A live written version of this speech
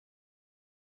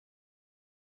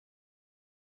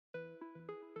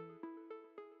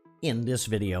In this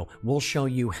video, we'll show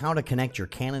you how to connect your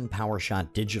Canon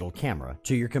PowerShot digital camera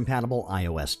to your compatible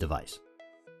iOS device.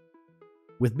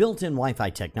 With built-in Wi-Fi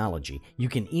technology, you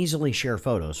can easily share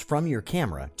photos from your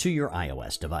camera to your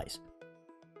iOS device.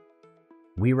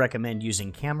 We recommend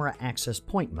using Camera Access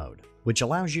Point Mode, which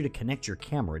allows you to connect your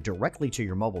camera directly to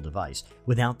your mobile device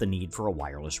without the need for a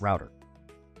wireless router.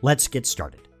 Let's get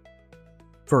started.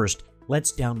 First,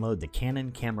 let's download the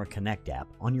Canon Camera Connect app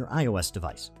on your iOS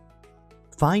device.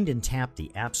 Find and tap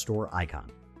the App Store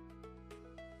icon.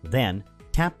 Then,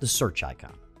 tap the search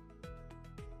icon.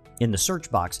 In the search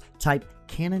box, type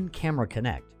Canon Camera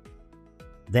Connect.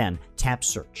 Then, tap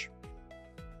Search.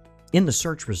 In the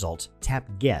search results, tap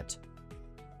Get.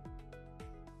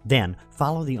 Then,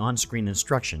 follow the on-screen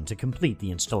instruction to complete the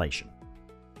installation.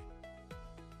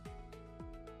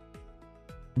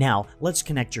 Now, let's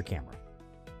connect your camera.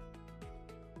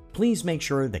 Please make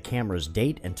sure the camera's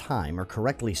date and time are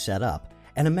correctly set up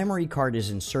and a memory card is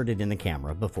inserted in the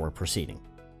camera before proceeding.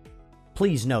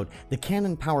 Please note, the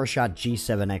Canon PowerShot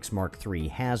G7X Mark III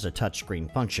has a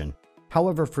touchscreen function.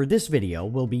 However, for this video,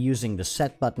 we'll be using the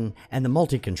Set button and the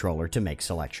multi-controller to make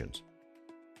selections.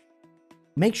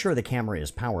 Make sure the camera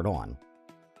is powered on.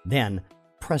 Then,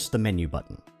 press the menu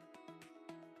button.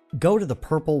 Go to the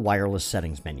purple Wireless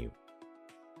Settings menu.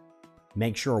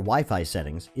 Make sure Wi-Fi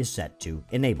settings is set to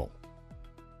Enable.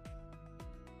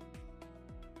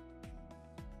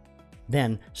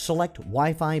 Then, select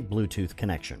Wi-Fi Bluetooth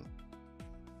connection.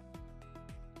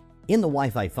 In the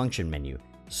Wi-Fi function menu,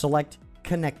 select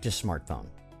Connect to Smartphone.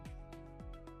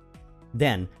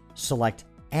 Then, select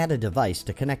Add a device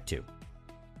to connect to.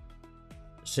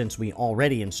 Since we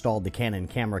already installed the Canon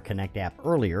Camera Connect app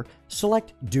earlier,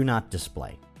 select Do Not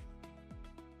Display.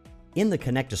 In the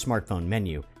Connect to Smartphone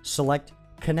menu, select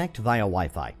Connect via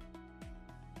Wi-Fi.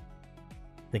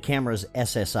 The camera's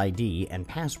SSID and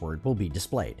password will be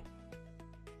displayed.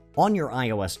 On your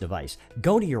iOS device,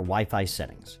 go to your Wi-Fi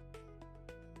settings.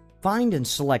 Find and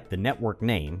select the network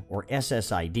name or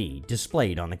SSID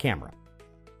displayed on the camera.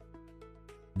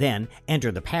 Then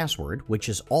enter the password, which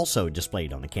is also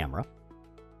displayed on the camera,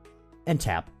 and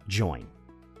tap Join.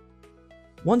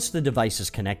 Once the device is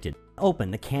connected, open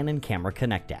the Canon Camera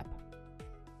Connect app.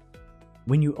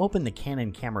 When you open the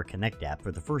Canon Camera Connect app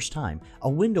for the first time, a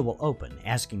window will open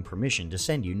asking permission to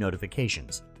send you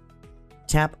notifications.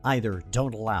 Tap either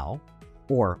Don't Allow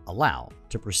or Allow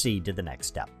to proceed to the next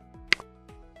step.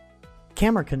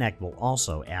 Camera Connect will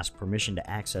also ask permission to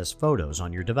access photos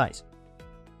on your device.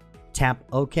 Tap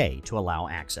OK to allow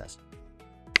access.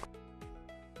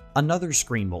 Another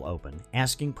screen will open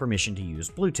asking permission to use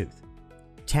Bluetooth.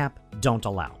 Tap Don't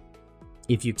Allow.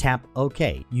 If you tap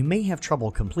OK, you may have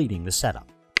trouble completing the setup.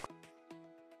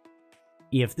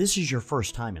 If this is your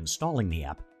first time installing the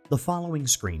app, the following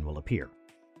screen will appear.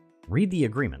 Read the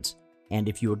agreements, and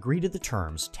if you agree to the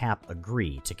terms, tap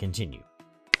Agree to continue.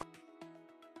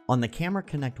 On the Camera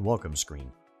Connect welcome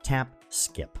screen, tap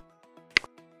Skip.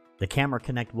 The Camera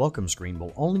Connect welcome screen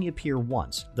will only appear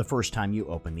once the first time you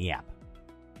open the app.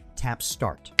 Tap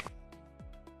Start.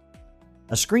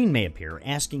 A screen may appear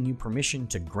asking you permission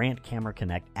to grant Camera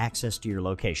Connect access to your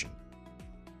location.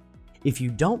 If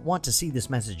you don't want to see this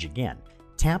message again,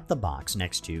 tap the box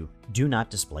next to Do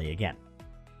Not Display Again.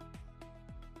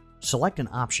 Select an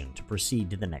option to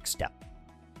proceed to the next step.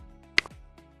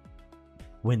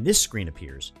 When this screen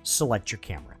appears, select your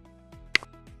camera.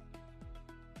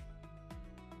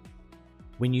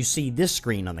 When you see this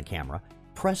screen on the camera,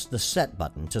 press the Set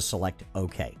button to select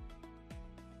OK.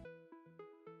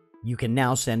 You can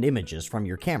now send images from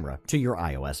your camera to your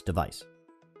iOS device.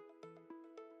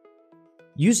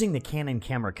 Using the Canon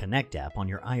Camera Connect app on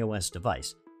your iOS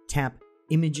device, tap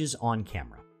Images on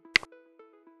Camera.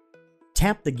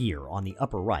 Tap the gear on the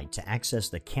upper right to access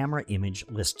the camera image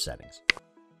list settings.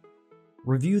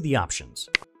 Review the options.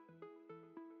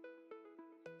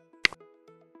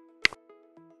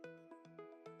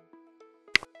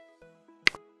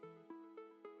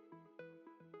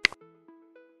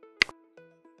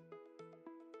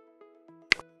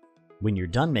 When you're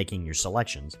done making your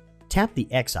selections, tap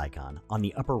the X icon on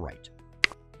the upper right.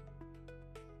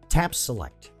 Tap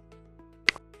Select.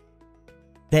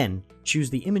 Then, choose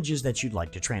the images that you'd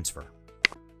like to transfer.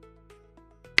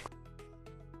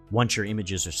 Once your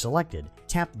images are selected,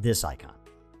 tap this icon.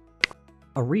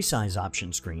 A resize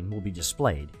option screen will be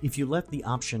displayed if you left the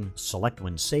option Select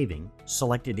when saving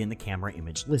selected in the camera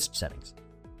image list settings.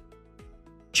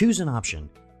 Choose an option,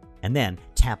 and then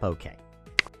tap OK.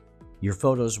 Your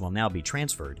photos will now be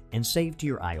transferred and saved to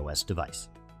your iOS device.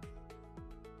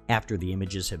 After the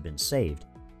images have been saved,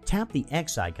 tap the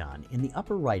X icon in the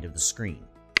upper right of the screen.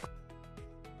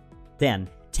 Then,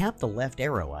 tap the left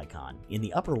arrow icon in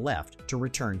the upper left to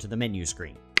return to the menu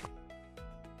screen.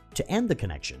 To end the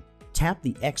connection, tap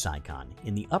the X icon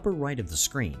in the upper right of the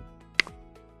screen.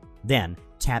 Then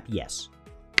tap Yes.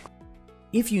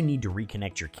 If you need to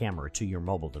reconnect your camera to your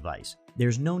mobile device,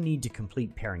 there's no need to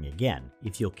complete pairing again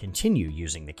if you'll continue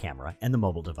using the camera and the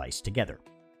mobile device together.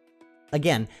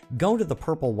 Again, go to the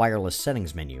purple wireless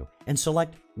settings menu and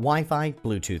select Wi-Fi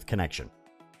Bluetooth connection.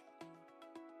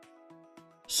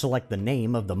 Select the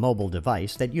name of the mobile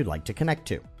device that you'd like to connect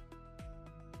to.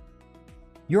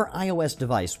 Your iOS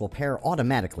device will pair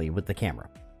automatically with the camera.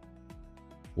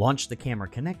 Launch the Camera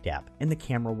Connect app and the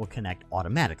camera will connect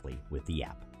automatically with the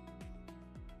app.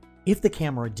 If the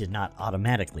camera did not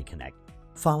automatically connect,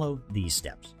 follow these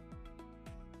steps.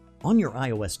 On your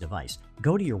iOS device,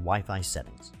 go to your Wi-Fi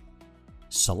settings.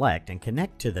 Select and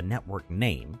connect to the network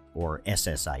name, or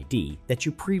SSID, that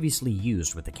you previously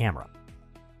used with the camera.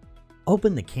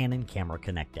 Open the Canon Camera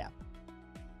Connect app.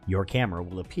 Your camera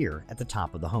will appear at the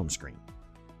top of the home screen.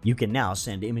 You can now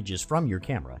send images from your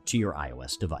camera to your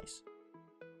iOS device.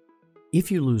 If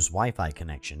you lose Wi-Fi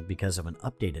connection because of an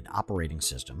updated operating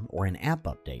system or an app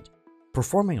update,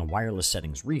 performing a wireless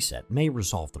settings reset may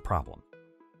resolve the problem.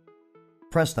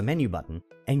 Press the menu button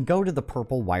and go to the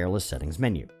purple wireless settings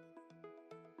menu.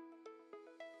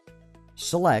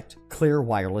 Select Clear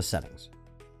Wireless Settings.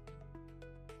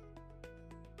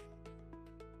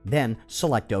 Then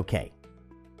select OK.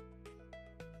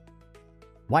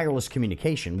 Wireless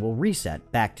communication will reset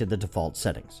back to the default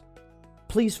settings.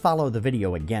 Please follow the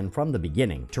video again from the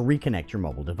beginning to reconnect your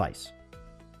mobile device.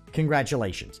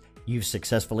 Congratulations! You've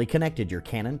successfully connected your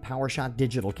Canon PowerShot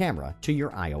digital camera to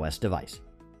your iOS device.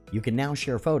 You can now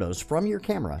share photos from your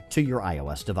camera to your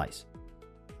iOS device.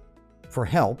 For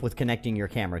help with connecting your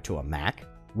camera to a Mac,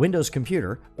 Windows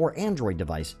computer, or Android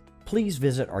device, please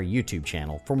visit our YouTube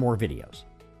channel for more videos.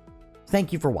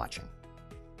 Thank you for watching.